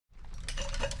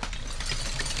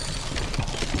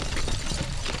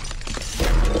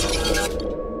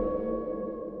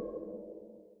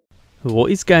What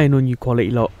is going on, you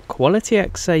quality lot? Quality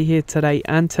XA here today,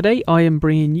 and today I am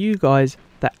bringing you guys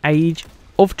the Age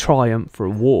of Triumph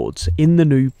rewards in the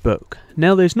new book.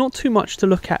 Now there's not too much to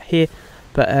look at here,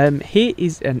 but here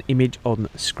is an image on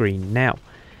the screen now.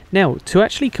 Now, to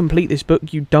actually complete this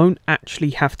book, you don't actually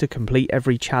have to complete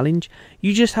every challenge,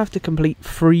 you just have to complete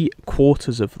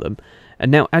 3/4 of them.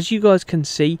 And now, as you guys can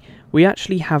see, we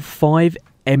actually have 5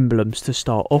 emblems to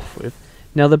start off with.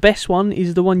 Now, the best one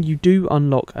is the one you do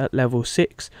unlock at level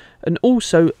 6 and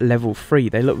also level 3.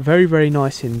 They look very, very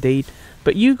nice indeed,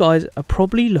 but you guys are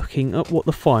probably looking at what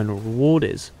the final reward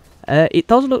is. It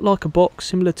does look like a box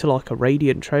similar to like a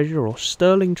Radiant Treasure or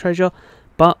Sterling Treasure,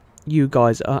 but you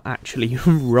guys are actually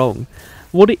wrong.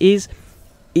 What it is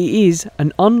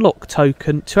an unlock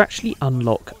token to actually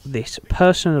unlock this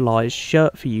personalised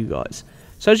shirt for you guys.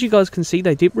 So as you guys can see,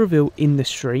 they did reveal in the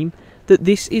stream that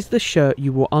this is the shirt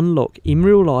you will unlock in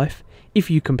real life if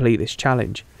you complete this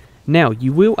challenge. Now,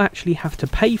 you will actually have to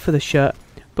pay for the shirt,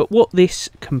 but what this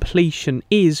completion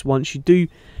is, once you do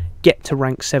get to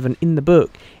rank 7 in the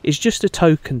book, is just a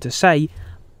token to say,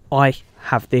 I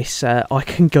have this, I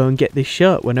can go and get this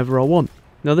shirt whenever I want.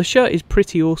 Now, the shirt is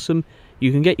pretty awesome.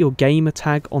 You can get your gamer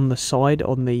tag on the side,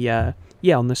 on the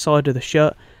side of the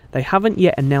shirt. They haven't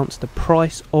yet announced the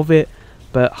price of it,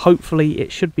 but hopefully it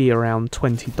should be around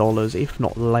 $20, if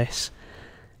not less.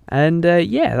 And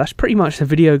yeah, that's pretty much the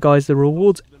video, guys. The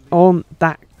rewards aren't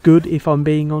that good, if I'm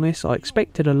being honest. I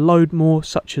expected a load more,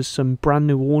 such as some brand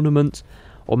new ornaments,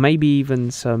 or maybe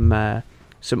even some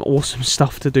awesome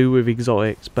stuff to do with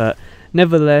exotics, but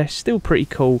nevertheless, still pretty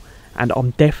cool, and I'm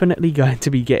definitely going to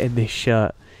be getting this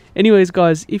shirt. Anyways,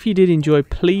 guys, if you did enjoy,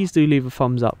 please do leave a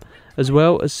thumbs up, as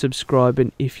well as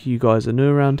subscribing if you guys are new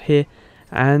around here.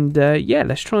 And yeah,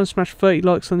 let's try and smash 30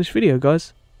 likes on this video,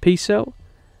 guys. Peace out,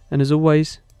 and as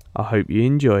always, I hope you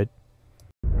enjoyed.